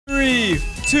3,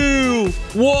 2,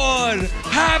 1.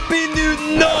 Happy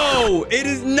New... No, it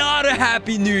is not a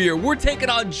Happy New Year. We're taking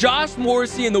on Josh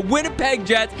Morrissey and the Winnipeg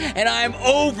Jets, and I am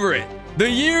over it. The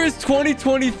year is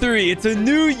 2023. It's a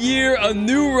new year, a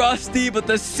new Rusty, but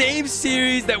the same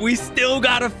series that we still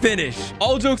gotta finish.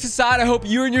 All jokes aside, I hope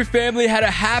you and your family had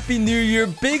a happy new year.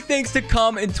 Big things to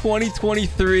come in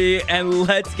 2023, and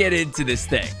let's get into this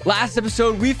thing. Last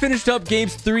episode, we finished up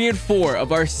games 3 and 4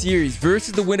 of our series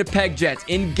versus the Winnipeg Jets.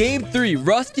 In game 3,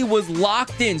 Rusty was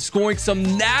locked in, scoring some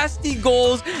nasty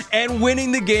goals and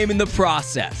winning the game in the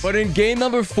process. But in game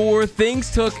number 4,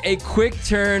 things took a quick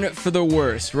turn for the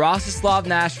worse. ROSTISLAV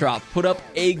Nasherov put up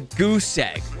a goose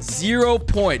egg. 0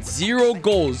 points, 0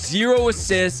 goals, 0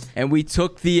 assists, and we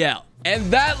took the L.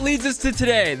 And that leads us to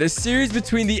today. The series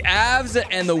between the Avs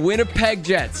and the Winnipeg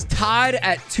Jets. Tied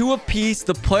at 2 apiece.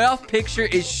 The playoff picture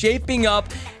is shaping up.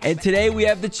 And today we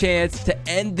have the chance to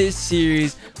end this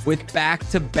series with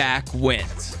back-to-back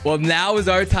wins. Well, now is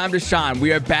our time to shine.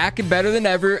 We are back and better than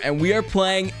ever, and we are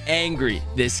playing angry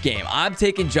this game. I'm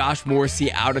taking Josh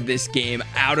Morrissey out of this game,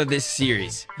 out of this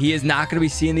series. He is not going to be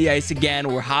seeing the ice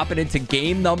again. We're hopping into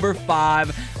game number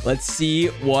 5. Let's see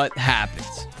what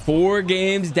happens. 4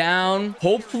 games down,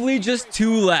 hopefully just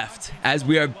 2 left as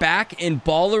we are back in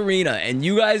Ball Arena. And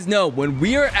you guys know when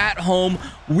we are at home,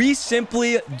 we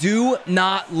simply do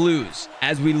not lose.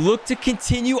 As we look to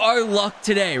continue our luck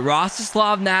today,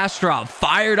 ROSTISLAV Nasherov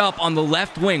fired up on the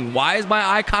left wing. Why is my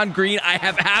icon green? I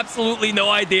have absolutely no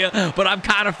idea, but I'm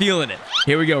kind of feeling it.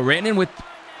 Here we go. Ran in with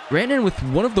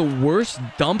one of the worst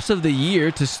dumps of the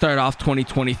year to start off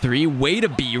 2023. Way to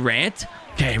be, Rant.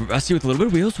 Okay, Rusty with a little bit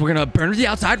of wheels. We're going to burn to the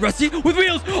outside. Rusty with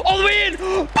wheels all the way in.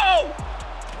 Boom!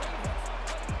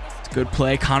 It's a good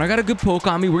play. Connor got a good poke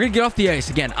on me. We're going to get off the ice.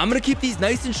 Again, I'm going to keep these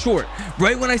nice and short.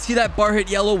 Right when I see that bar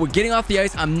hit yellow, we're getting off the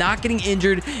ice. I'm not getting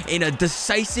injured in a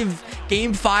decisive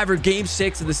game 5 or game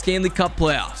 6 of the Stanley Cup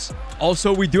playoffs.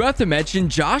 Also, we do have to mention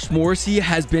Josh Morrissey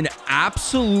has been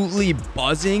absolutely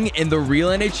buzzing in the real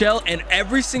NHL, and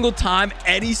every single time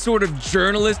any sort of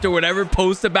journalist or whatever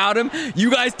posts about him,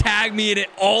 you guys tag me in it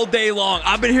all day long.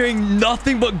 I've been hearing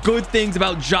nothing but good things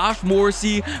about Josh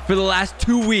Morrissey for the last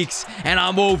 2 weeks, and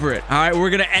I'm over it. All right,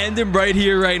 we're going to end him right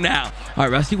here, right now. All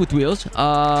right, Rusty with wheels.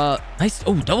 Nice.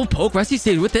 Oh, double poke. Rusty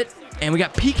stayed with it, and we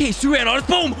got PK Subban on us.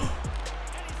 Boom!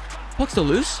 Puck's still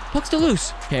loose. Puck's still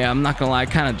loose. Okay, I'm not gonna lie. I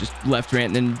kind of just left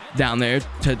Ranton down there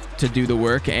to do the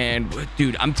work. And,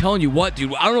 dude, I'm telling you what,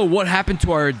 dude. I don't know what happened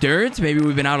to our endurance. Maybe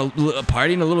we've been out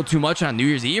partying a little too much on New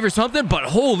Year's Eve or something. But,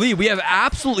 holy, we have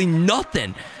absolutely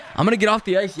nothing. I'm gonna get off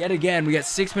the ice yet again. We got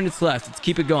 6 minutes left. Let's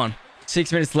keep it going.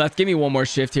 6 minutes left. Give me one more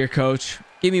shift here, coach.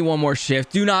 Give me one more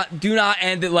shift. Do not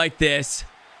end it like this.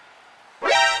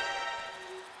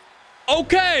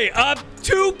 Okay,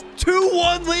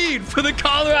 2-1 lead for the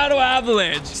Colorado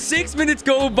Avalanche. 6 minutes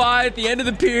go by at the end of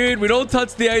the period. We don't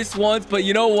touch the ice once, but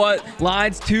you know what?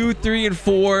 Lines 2, 3, and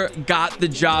 4 got the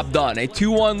job done. A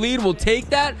 2-1 lead, we'll take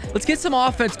that. Let's get some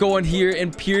offense going here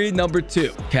in period number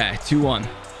 2. Okay, 2-1.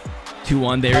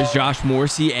 2-1. There's Josh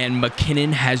Morrissey, and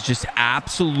McKinnon has just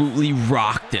absolutely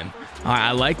rocked him. All right,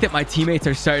 I like that my teammates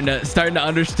are starting to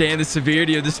understand the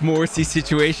severity of this Morrissey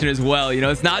situation as well. You know,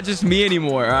 it's not just me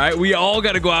anymore. All right, we all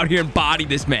got to go out here and body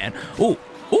this man. Oh,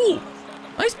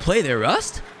 nice play there,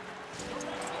 Rust.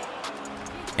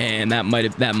 And that might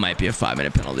be a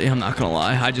 5-minute penalty. I'm not gonna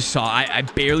lie. I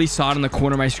barely saw it on the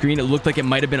corner of my screen. It looked like it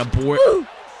might have been a board.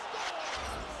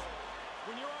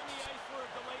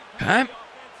 Okay.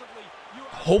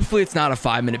 Hopefully it's not a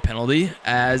 5-minute penalty,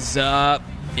 as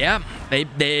yeah,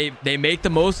 they make the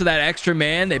most of that extra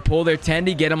man. They pull their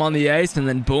tendy, get him on the ice, and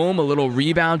then boom, a little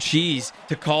rebound cheese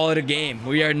to call it a game.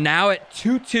 We are now at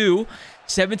 2-2.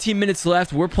 17 minutes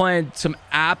left. We're playing some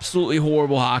absolutely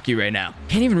horrible hockey right now.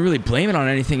 Can't even really blame it on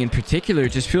anything in particular.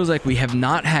 It just feels like we have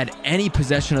not had any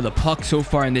possession of the puck so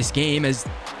far in this game. As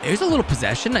there's a little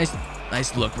possession.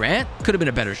 Nice look, Rant. Could have been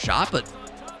a better shot, but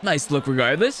nice look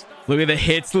regardless. Look at the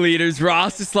hits leaders.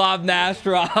 ROSTISLAV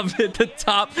Nasherov at the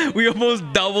top. We almost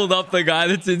doubled up the guy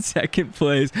that's in second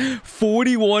place.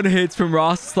 41 hits from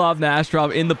ROSTISLAV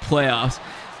Nasherov in the playoffs.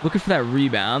 Looking for that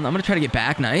rebound. I'm going to try to get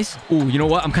back. Nice. Oh, you know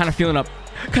what? I'm kind of feeling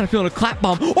a clap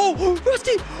bomb. Oh,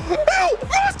 Rusty. Oh,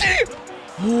 Rusty.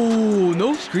 Oh,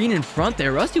 no screen in front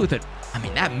there. Rusty with it. I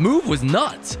mean, that move was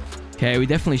nuts. Okay, we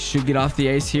definitely should get off the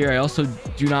ice here. I also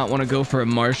do not want to go for a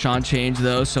Marchand change,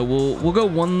 though. So we'll go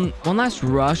one last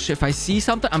rush. If I see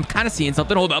something, I'm kind of seeing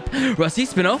something. Hold up. Rusty,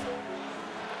 Spino.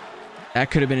 That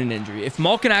could have been an injury. If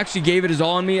Malkin actually gave it his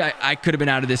all on me, I could have been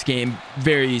out of this game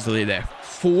very easily there.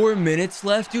 4 minutes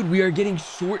left, dude. We are getting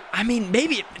short. I mean,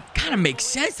 maybe it kind of makes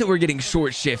sense that we're getting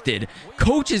short shifted.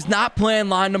 Coach is not playing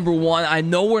line number 1. I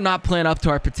know we're not playing up to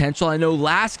our potential. I know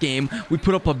last game we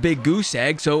put up a big goose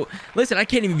egg. So listen, I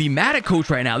can't even be mad at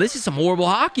coach right now. This is some horrible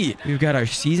hockey. We've got our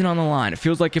season on the line. It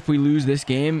feels like if we lose this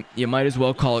game, you might as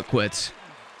well call it quits.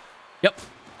 Yep.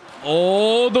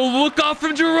 Oh, the look off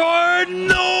from Gerard.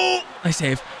 No. Nice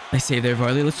save. Nice save there,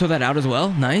 Varley. Let's throw that out as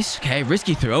well. Nice. Okay,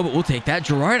 risky throw, but we'll take that.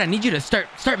 Gerard, I need you to start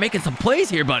making some plays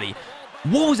here, buddy.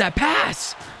 What was that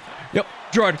pass? Yep,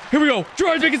 Gerard. Here we go.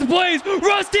 Gerard's making some plays.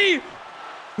 Rusty!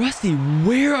 Rusty,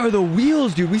 where are the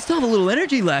wheels, dude? We still have a little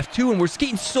energy left, too, and we're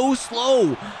skating so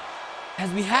slow.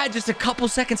 As we had just a couple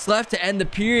seconds left to end the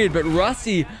period, but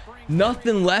Rusty,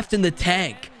 nothing left in the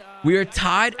tank. We are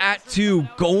tied at 2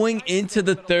 going into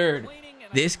the 3rd.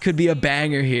 This could be a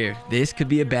banger here. This could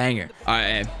be a banger. All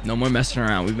right, no more messing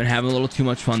around. We've been having a little too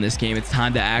much fun this game. It's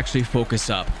time to actually focus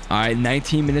up. All right,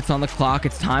 19 minutes on the clock.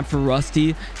 It's time for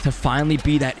Rusty to finally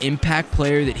be that impact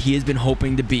player that he has been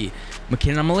hoping to be.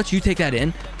 McKinnon, I'm going to let you take that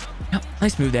in. Yep,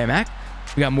 nice move there, Mac.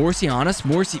 We got Morrissey on us.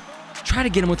 Morrissey, try to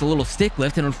get him with a little stick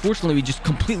lift, and unfortunately, we just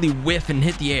completely whiff and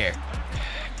hit the air.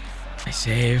 Nice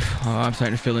save. Oh, I'm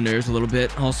starting to feel the nerves a little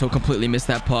bit. Also completely missed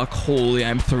that puck. Holy,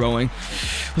 I'm throwing.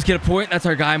 Let's get a point. That's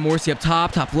our guy, Morrissey up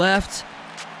top left.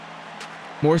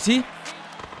 Morrissey.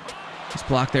 Let's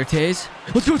block there, Taze.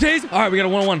 Let's go, Taze. All right, we got a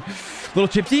 1-on-1. Little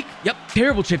chip deke. Yep,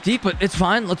 terrible chip deke, but it's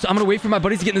fine. I'm going to wait for my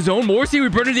buddies to get in the zone. Morrissey, we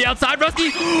burn to the outside. Rusty.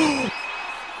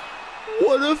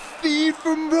 What a feed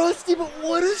from Rusty, but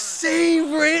what a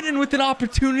save, Brandon, with an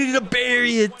opportunity to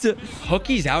bury it.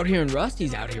 Hookie's out here and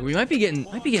Rusty's out here. We might be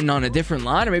getting on a different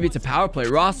line, or maybe it's a power play.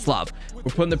 Rostislav, we're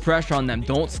putting the pressure on them.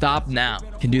 Don't stop now.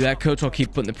 Can do that, coach. I'll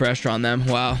keep putting the pressure on them.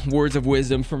 Wow, words of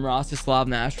wisdom from Rostislav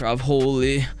Nasherov.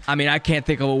 Holy. I mean, I can't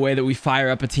think of a way that we fire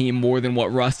up a team more than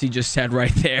what Rusty just said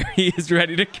right there. He is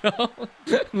ready to go.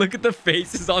 Look at the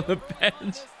faces on the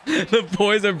bench. The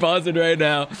boys are buzzing right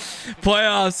now.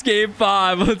 Playoffs, game 5.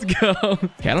 Let's go.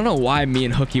 Okay, I don't know why me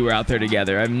and Hookie were out there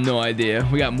together. I have no idea.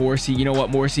 We got Morrissey. You know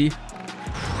what, Morrissey?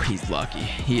 He's lucky.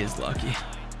 He is lucky.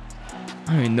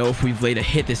 I don't even know if we've laid a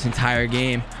hit this entire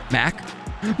game. Mac.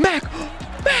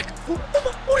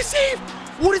 What a save.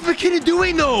 What is McKinnon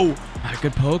doing, though? All right,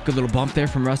 good poke. Good little bump there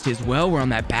from Rusty as well. We're on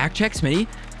that back check. Smitty.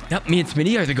 Yep, me and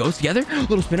Smitty are the ghosts together.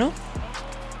 Little spin-up.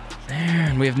 There,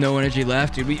 and we have no energy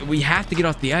left, dude. We have to get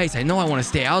off the ice. I know I want to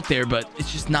stay out there, but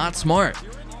it's just not smart.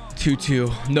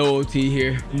 2-2. No OT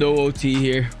here. No OT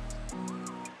here.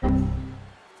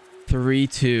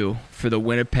 3-2 for the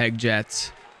Winnipeg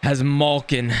Jets. As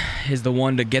Malkin is the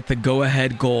one to get the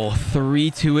go-ahead goal.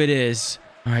 3-2 it is.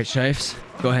 All right, Shifes,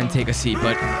 go ahead and take a seat,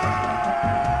 bud.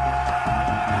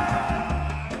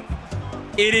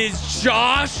 It is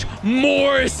Josh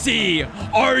Morrissey.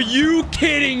 Are you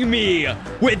kidding me?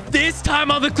 With this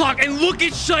time on the clock, and look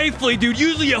at Shifley, dude.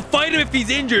 Usually you fight him if he's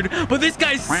injured, but this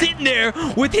guy's sitting there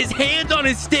with his hands on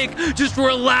his stick, just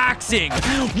relaxing.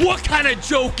 What kind of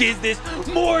joke is this?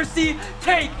 Morrissey,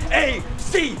 take a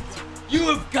seat. You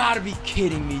have got to be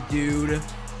kidding me, dude.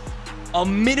 A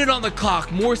minute on the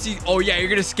clock. Morrissey, oh yeah, you're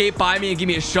going to skate by me and give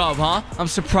me a shove, huh? I'm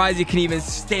surprised you can even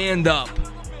stand up.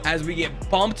 As we get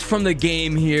bumped from the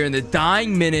game here in the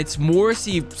dying minutes,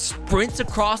 Morrissey sprints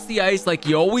across the ice like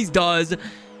he always does,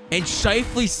 and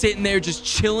Shifley sitting there just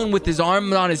chilling with his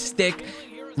arm on his stick,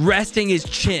 resting his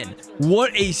chin.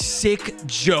 What a sick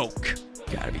joke.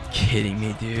 Gotta be kidding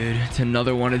me, dude. It's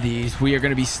another one of these. We are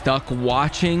going to be stuck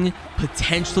watching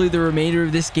potentially the remainder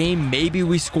of this game. Maybe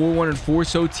we score one and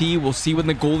force OT. We'll see when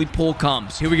the goalie pull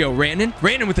comes. Here we go. Randon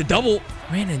with a double.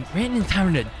 Randon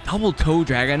timing a double toe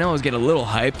drag. I know I was getting a little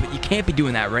hype, but you can't be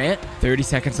doing that, Rant. 30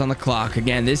 seconds on the clock.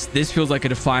 Again, this feels like a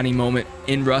defining moment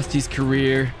in Rusty's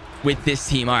career with this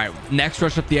team. All right, next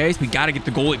rush up the ice. We got to get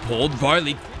the goalie pulled.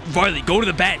 Varley, go to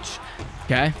the bench.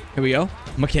 Okay, here we go.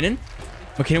 McKinnon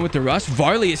with the rush.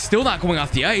 Varley is still not going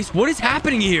off the ice. What is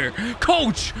happening here?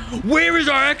 Coach, where is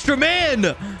our extra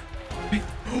man?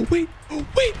 Wait.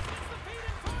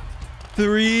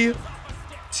 3,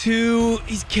 2.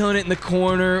 He's killing it in the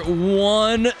corner.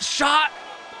 1 shot.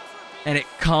 And it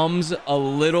comes a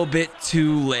little bit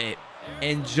too late.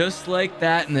 And just like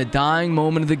that, in the dying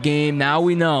moment of the game, now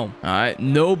we know. All right,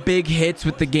 no big hits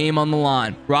with the game on the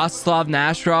line. Rostislav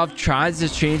Nasherov tries to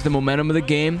change the momentum of the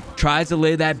game, tries to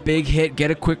lay that big hit,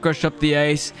 get a quick rush up the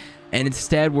ice, and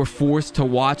instead we're forced to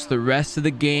watch the rest of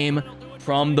the game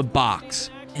from the box.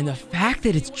 And the fact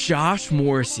that it's Josh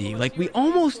Morrissey, like we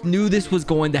almost knew this was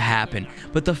going to happen,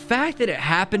 but the fact that it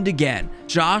happened again,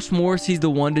 Josh Morrissey's the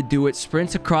one to do it,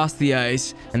 sprints across the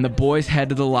ice, and the boys head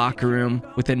to the locker room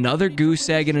with another goose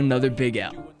egg and another big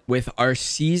L. with our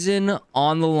season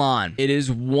on the line. It is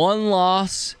 1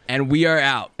 loss and we are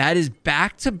out. That is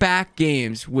back-to-back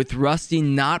games with Rusty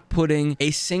not putting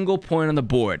a single point on the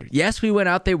board. Yes, we went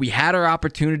out there. We had our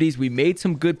opportunities. We made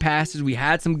some good passes. We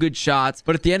had some good shots.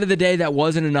 But at the end of the day, that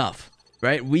wasn't enough.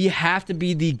 Right? We have to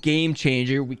be the game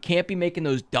changer. We can't be making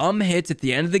those dumb hits at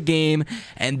the end of the game.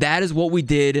 And that is what we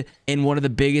did in one of the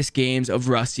biggest games of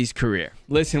Rusty's career.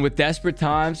 Listen, with desperate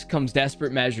times comes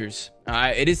desperate measures. All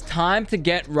right, it is time to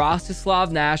get Rostislav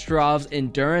Nasherov's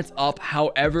endurance up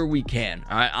however we can.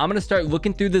 All right, I'm going to start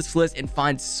looking through this list and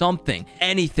find something,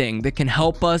 anything that can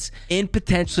help us in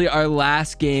potentially our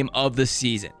last game of the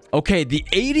season. Okay, the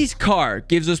 80s car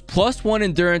gives us +1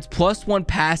 endurance, +1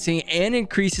 passing, and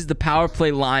increases the power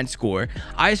play line score.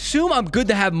 I assume I'm good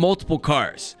to have multiple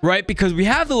cars, right? Because we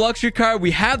have the luxury car,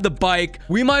 we have the bike.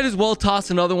 We might as well toss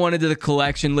another one into the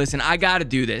collection. Listen, I got to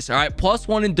do this, all right?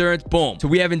 +1 endurance, boom. So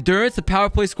we have endurance, the power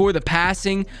play score, the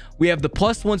passing. We have the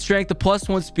 +1 strength, the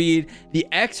 +1 speed, the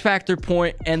X factor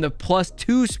point, and the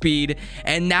 +2 speed.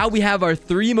 And now we have our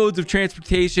 3 modes of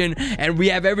transportation, and we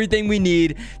have everything we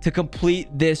need to complete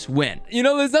this win. You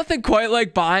know, there's nothing quite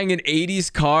like buying an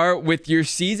 80s car with your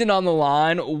season on the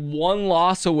line, 1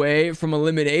 loss away from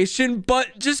elimination,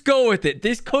 but just go with it.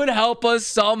 This could help us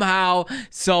somehow,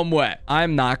 some way.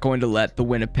 I'm not going to let the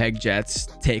Winnipeg Jets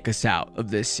take us out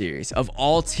of this series. Of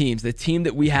all teams, the team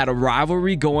that we had a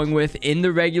rivalry going with in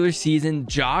the regular season,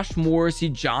 Josh Morrissey,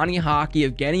 Johnny Hockey,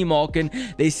 Evgeny Malkin,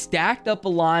 they stacked up a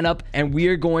lineup and we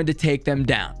are going to take them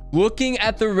down. Looking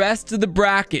at the rest of the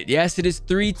bracket, yes, it is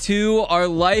 3-2, our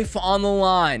life on the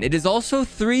line. It is also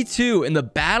 3-2 in the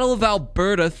Battle of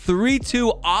Alberta,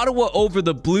 3-2 Ottawa over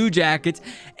the Blue Jackets,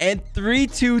 and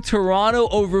 3-2 Toronto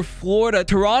over Florida.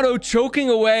 Toronto choking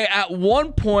away at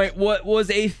one point what was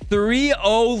a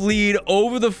 3-0 lead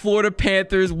over the Florida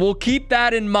Panthers. We'll keep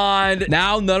that in mind.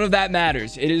 Now, none of that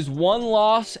matters. It is 1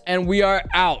 loss and we are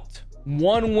out.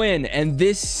 1 win and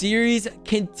this series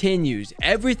continues.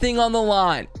 Everything on the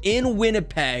line in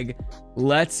Winnipeg.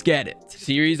 Let's get it.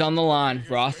 Series on the line.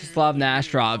 Rostislav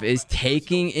Nasherov is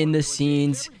taking in the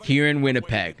scenes here in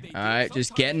Winnipeg. All right,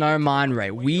 just getting our mind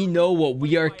right. We know what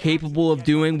we are capable of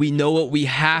doing. We know what we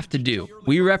have to do.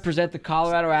 We represent the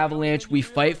Colorado Avalanche. We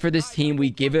fight for this team. We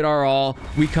give it our all.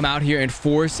 We come out here and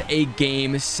force a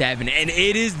Game 7, and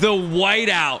it is the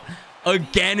whiteout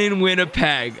again in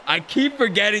Winnipeg. I keep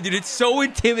forgetting, dude. It's so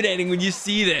intimidating when you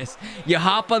see this. You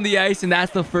hop on the ice and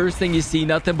that's the first thing you see.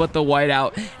 Nothing but the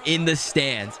whiteout in the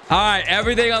stands. All right,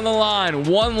 everything on the line.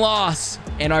 1 loss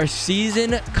and our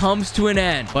season comes to an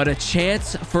end. But a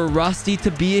chance for Rusty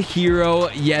to be a hero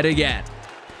yet again.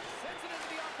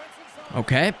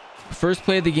 Okay. First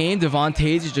play of the game, Devon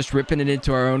Taves is just ripping it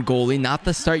into our own goalie. Not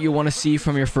the start you want to see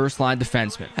from your first line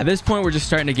defenseman. At this point, we're just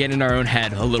starting to get in our own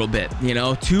head a little bit. You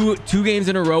know, two games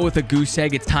in a row with a goose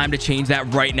egg. It's time to change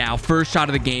that right now. First shot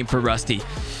of the game for Rusty.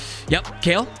 Yep,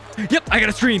 Kale. Yep, I got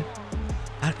a screen.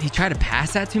 He tried to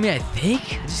pass that to me, I think.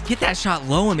 Just get that shot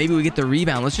low and maybe we get the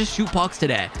rebound. Let's just shoot pucks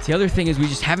today. The other thing is we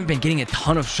just haven't been getting a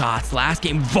ton of shots. Last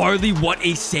game, Varley, what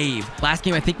a save. Last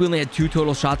game, I think we only had 2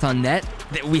 total shots on net.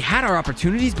 We had our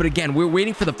opportunities, but again, we're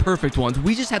waiting for the perfect ones.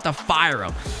 We just have to fire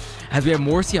them. As we have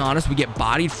Morrissey on us, we get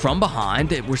bodied from behind.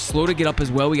 We're slow to get up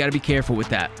as well. We got to be careful with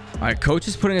that. All right, coach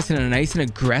is putting us in a nice and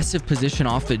aggressive position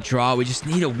off the draw. We just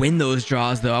need to win those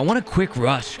draws, though. I want a quick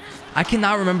rush. I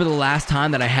cannot remember the last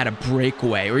time that I had a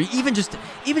breakaway or even just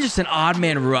an odd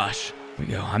man rush. Here we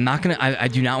go. I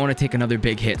do not want to take another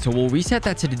big hit. So we'll reset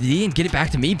that to the D and get it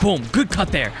back to me. Boom. Good cut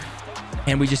there.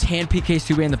 And we just hand PK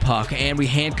Subban the puck and we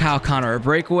hand Kyle Connor a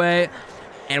breakaway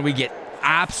and we get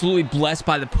absolutely blessed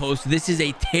by the post. This is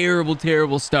a terrible,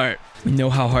 terrible start. We know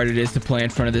how hard it is to play in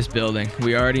front of this building.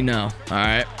 We already know. All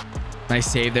right. Nice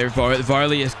save there.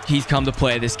 Varley, he's come to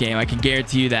play this game. I can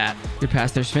guarantee you that. Good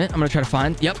pass there, Schmidt. I'm going to try to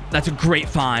find. Yep, that's a great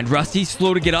find. Rusty's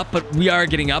slow to get up, but we are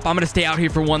getting up. I'm going to stay out here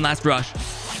for one last rush.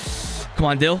 Come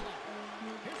on, Dill.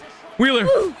 Wheeler.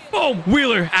 Woo! Boom.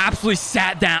 Wheeler absolutely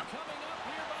sat down.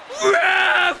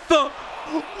 Ref!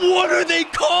 What are they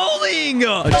calling?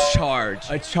 A charge.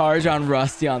 A charge on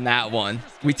Rusty on that one.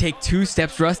 We take 2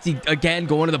 steps. Rusty, again,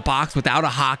 going to the box without a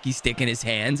hockey stick in his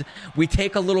hands. We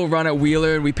take a little run at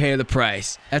Wheeler and we pay the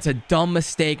price. That's a dumb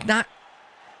mistake.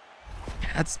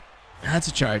 That's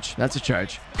a charge. That's a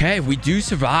charge. Okay, we do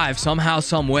survive somehow,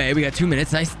 some way. We got 2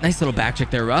 minutes. Nice little back check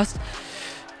there, Rust.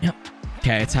 Yep.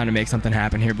 Okay, it's time to make something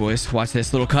happen here, boys. Watch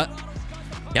this little cut.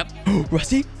 Yep.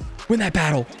 Rusty. Win that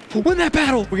battle. Win that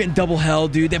battle. We're getting double hell,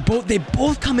 dude. They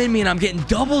both come in me and I'm getting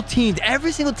double teamed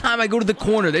every single time I go to the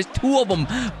corner. There's 2 of them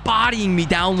bodying me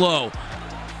down low.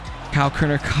 Kyle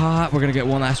Kerner caught. We're going to get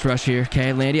one last rush here.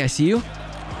 Okay, Landy, I see you.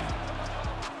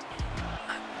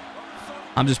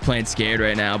 I'm just playing scared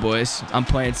right now, boys. I'm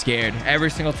playing scared. Every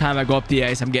single time I go up the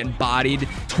ice, I'm getting bodied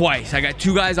twice. I got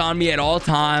 2 guys on me at all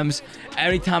times.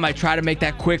 Anytime I try to make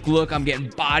that quick look, I'm getting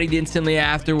bodied instantly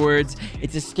afterwards.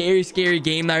 It's a scary, scary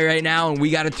game night right now, and we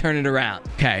got to turn it around.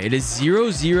 Okay, it is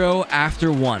 0-0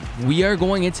 after 1. We are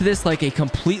going into this like a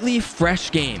completely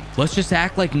fresh game. Let's just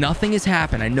act like nothing has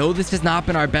happened. I know this has not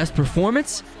been our best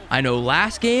performance. I know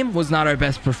last game was not our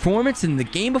best performance, and the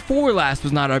game before last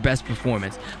was not our best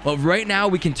performance. But right now,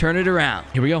 we can turn it around.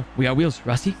 Here we go. We got wheels.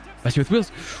 Rusty with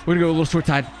wheels. We're going to go a little short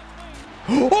side.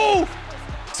 Oh!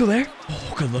 Still there?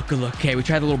 Oh, good look, good look. Okay, we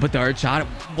tried a little bit the hard shot. It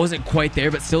wasn't quite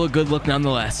there, but still a good look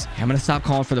nonetheless. Okay, I'm going to stop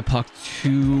calling for the puck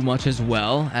too much as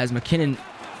well, as McKinnon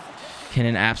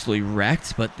absolutely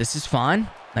wrecked, but this is fine.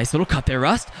 Nice little cut there,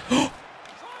 Rust.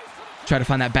 Try to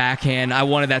find that backhand. I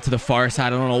wanted that to the far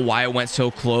side. I don't know why it went so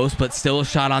close, but still a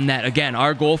shot on net. Again,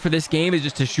 our goal for this game is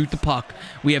just to shoot the puck.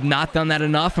 We have not done that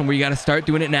enough, and we got to start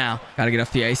doing it now. Got to get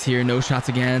off the ice here. No shots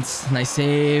against. Nice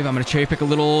save. I'm going to cherry pick a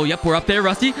little. Yep, we're up there,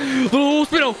 Rusty. Little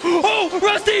spino. Oh,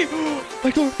 Rusty!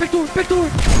 Back door, back door, back door.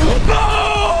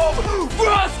 Boom!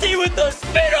 Rusty with the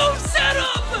spino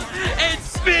setup! And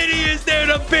Smitty is there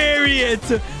to bury it.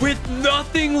 With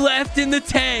nothing left in the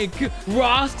tank,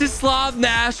 Rostislav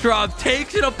Nasherov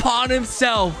takes it upon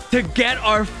himself to get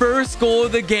our first goal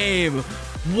of the game.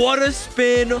 What a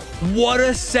spin. What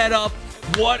a setup.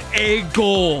 What a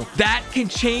goal. That can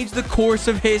change the course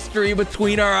of history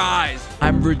between our eyes.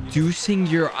 I'm reducing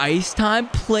your ice time.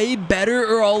 Play better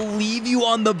or I'll leave you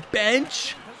on the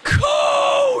bench.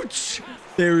 Coach!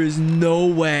 There is no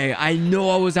way. I know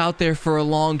I was out there for a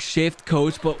long shift,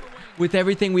 coach, but with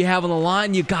everything we have on the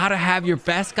line, you gotta have your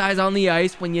best guys on the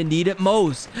ice when you need it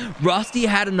most. Rusty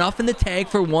had enough in the tank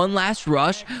for one last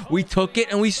rush. We took it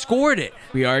and we scored it.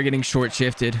 We are getting short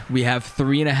shifted. We have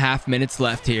 3.5 minutes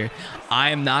left here. I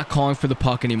am not calling for the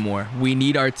puck anymore. We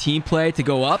need our team play to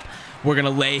go up. We're gonna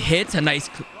lay hits. A nice...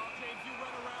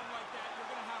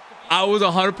 I was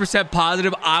 100%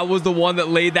 positive I was the one that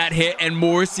laid that hit and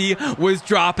Morrissey was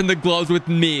dropping the gloves with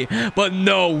me. But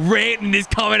no, Ranton is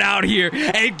coming out here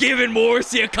and giving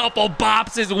Morrissey a couple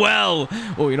bops as well.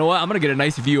 Oh, you know what? I'm going to get a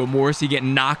nice view of Morrissey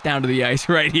getting knocked down to the ice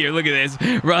right here. Look at this.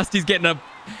 Rusty's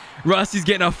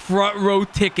getting a front row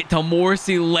ticket to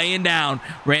Morrissey laying down.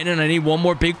 Ranton, I need one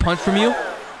more big punch from you.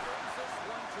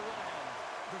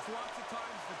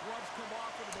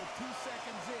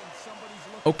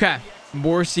 Okay.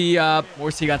 Morrissey got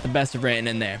the best of Ranton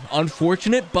in there.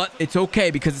 Unfortunate, but it's okay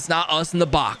because it's not us in the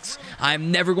box.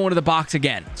 I'm never going to the box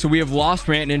again. So we have lost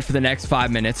Ranton in for the next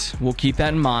 5 minutes. We'll keep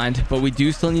that in mind, but we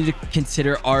do still need to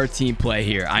consider our team play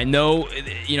here. I know,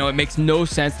 you know, it makes no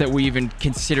sense that we're even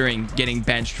considering getting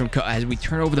benched from as we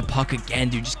turn over the puck again,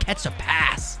 dude. Just catch a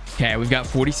pass. Okay, we've got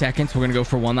 40 seconds. We're going to go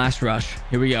for one last rush.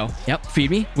 Here we go. Yep,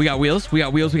 feed me. We got wheels. We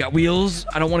got wheels. We got wheels.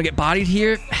 I don't want to get bodied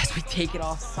here as we take it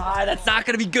offside. That's not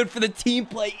going to be good for the team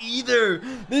play either.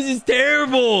 This is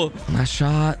terrible. Last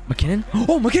shot. McKinnon.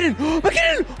 Oh, McKinnon.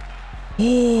 McKinnon.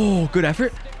 Oh, good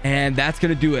effort. And that's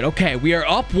going to do it. Okay, we are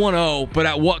up 1-0, but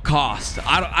at what cost?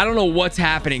 I don't know what's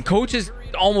happening. Coach is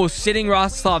almost sitting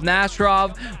Rostislav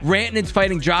Nasherov. Ranton's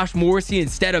fighting Josh Morrissey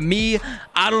instead of me.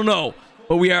 I don't know.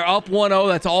 But we are up 1-0.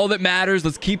 That's all that matters.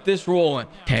 Let's keep this rolling.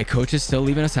 Okay, coach is still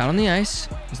leaving us out on the ice.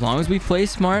 As long as we play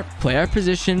smart, play our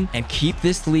position, and keep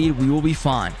this lead, we will be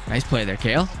fine. Nice play there,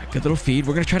 Kale. Good little feed.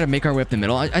 We're going to try to make our way up the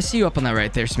middle. I see you up on that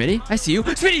right there, Smitty. I see you.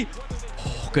 Smitty!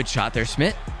 Oh, good shot there,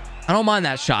 Smith. I don't mind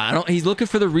that shot. He's looking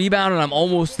for the rebound, and I'm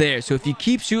almost there. So if you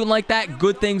keep shooting like that,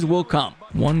 good things will come.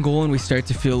 One goal, and we start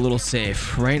to feel a little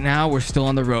safe. Right now, we're still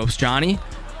on the ropes. Johnny,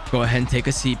 go ahead and take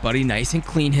a seat, buddy. Nice and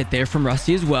clean hit there from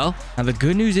Rusty as well. Now, the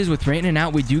good news is with Ranton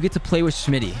out, we do get to play with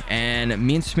Smitty. And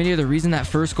me and Smitty are the reason that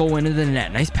first goal went into the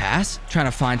net. Nice pass. Trying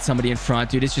to find somebody in front,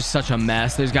 dude. It's just such a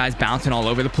mess. There's guys bouncing all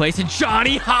over the place. And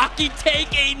Johnny Hockey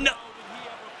taking...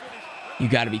 You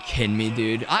got to be kidding me,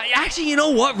 dude. Actually, you know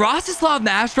what? Rostislav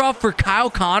Nasherov for Kyle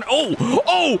Connor.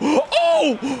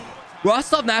 Oh!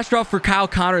 Rostislav Nasherov for Kyle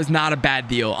Connor is not a bad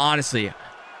deal, honestly.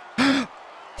 I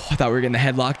thought we were getting the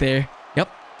headlock there.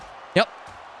 Yep.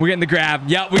 We're getting the grab.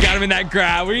 Yep, we got him in that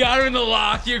grab. We got him in the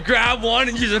lock. You grab one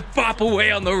and you just pop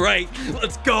away on the right.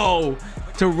 Let's go.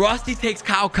 So Rusty takes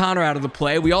Kyle Connor out of the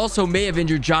play. We also may have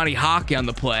injured Johnny Hockey on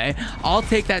the play. I'll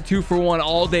take that 2-for-1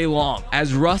 all day long.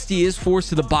 As Rusty is forced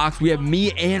to the box, we have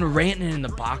me and Ranton in the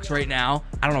box right now.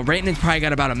 I don't know. Ranton's probably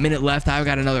got about a minute left. I've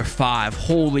got another 5.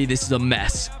 Holy, this is a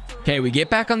mess. Okay, we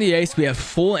get back on the ice. We have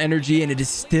full energy, and it is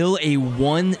still a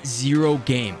 1-0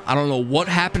 game. I don't know what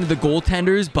happened to the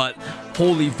goaltenders, but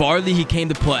holy, Varley, he came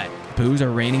to play. Boos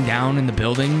are raining down in the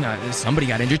building. Somebody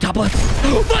got injured. Top left.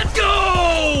 Let's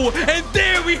go! go. And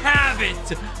there we have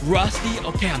it. Rusty,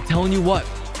 okay, I'm telling you what.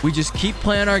 We just keep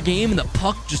playing our game and the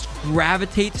puck just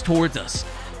gravitates towards us.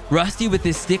 Rusty with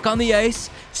his stick on the ice,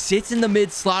 sits in the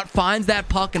mid slot, finds that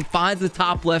puck and finds the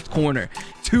top left corner.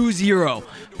 2-0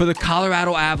 for the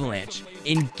Colorado Avalanche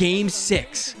in game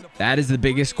 6. That is the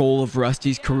biggest goal of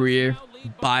Rusty's career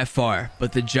by far,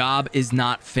 but the job is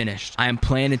not finished. I am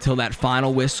playing until that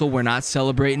final whistle. We're not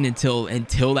celebrating until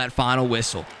that final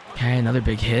whistle. Okay, another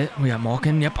big hit. We got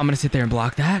Malkin. Yep, I'm gonna sit there and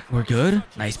block that. We're good.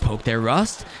 Nice poke there,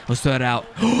 Rust. Let's throw that out.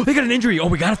 Oh, they got an injury. Oh,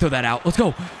 we gotta throw that out. Let's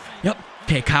go. Yep.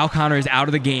 Okay, Kyle Connor is out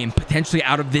of the game, potentially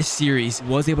out of this series.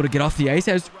 Was able to get off the ice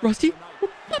as Rusty.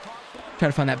 Try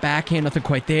to find that backhand. Nothing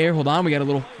quite there. Hold on. We got a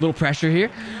little pressure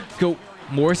here. Let's go.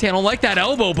 Morrissey, I don't like that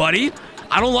elbow, buddy.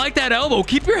 I don't like that elbow.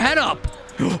 Keep your head up.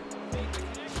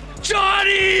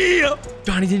 Johnny!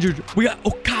 Johnny's injured. We got...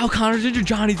 Oh, Kyle Connor's injured.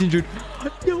 Johnny's injured.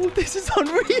 Yo, this is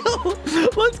unreal.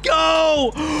 Let's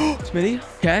go. Smitty,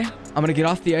 okay. I'm going to get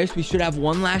off the ice. We should have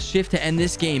one last shift to end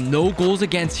this game. No goals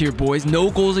against here, boys.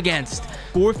 No goals against.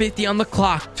 4:50 on the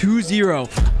clock. 2-0.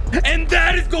 And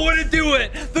that is going to do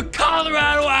it. The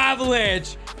Colorado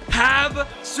Avalanche have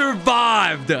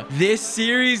survived. This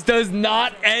series does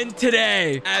not end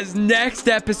today, as next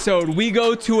episode we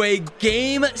go to a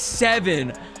game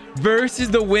 7 versus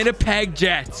the Winnipeg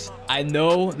Jets. I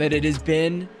know that it has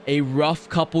been a rough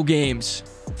couple games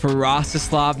for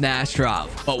Rostislav Nasherov,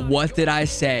 but what did I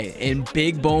say? In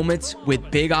big moments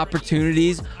with big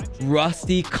opportunities,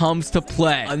 Rusty comes to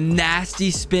play. A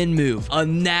nasty spin move, a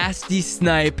nasty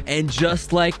snipe, and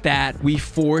just like that, we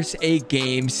force a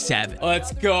game 7.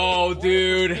 Let's go,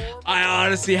 dude. I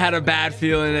honestly had a bad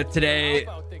feeling that today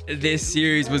this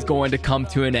series was going to come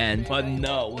to an end, but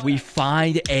no, we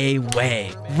find a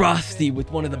way. Rusty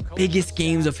with one of the biggest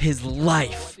games of his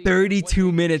life.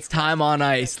 32 minutes time on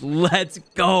ice. Let's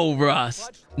go,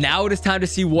 Rust. Now it is time to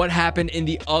see what happened in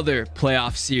the other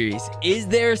playoff series. Is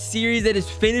there a series that is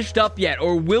finished up yet,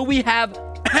 or will we have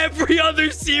every other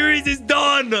series is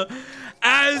done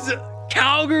as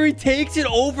Calgary takes it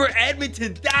over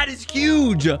Edmonton? That is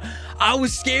huge. I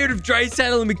was scared of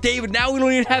Draisaitl and McDavid. Now we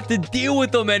don't even have to deal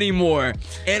with them anymore.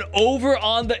 And over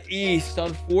on the East,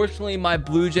 unfortunately, my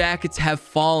Blue Jackets have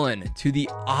fallen to the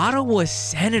Ottawa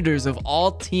Senators of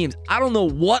all teams. I don't know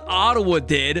what Ottawa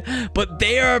did, but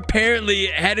they are apparently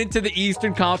heading to the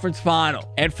Eastern Conference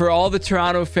Final. And for all the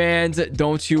Toronto fans,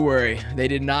 don't you worry. They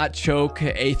did not choke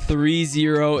a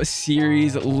 3-0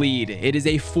 series lead. It is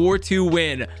a 4-2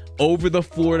 win over the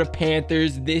Florida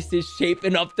Panthers. This is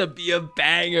shaping up to be a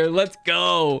banger. Let's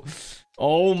go.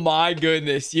 Oh my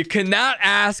goodness. You cannot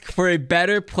ask for a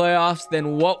better playoffs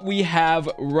than what we have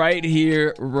right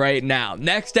here, right now.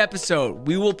 Next episode,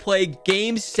 we will play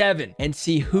game 7 and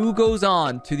see who goes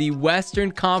on to the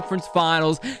Western Conference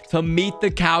Finals to meet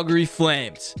the Calgary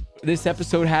Flames. This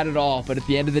episode had it all, but at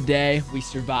the end of the day, we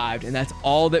survived, and that's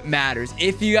all that matters.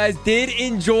 If you guys did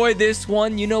enjoy this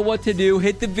one, you know what to do.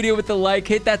 Hit the video with a like,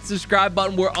 hit that subscribe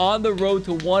button. We're on the road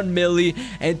to 1 milli,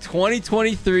 and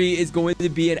 2023 is going to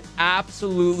be an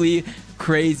absolutely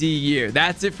crazy year.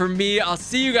 That's it for me. I'll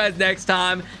see you guys next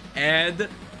time, and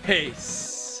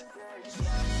peace.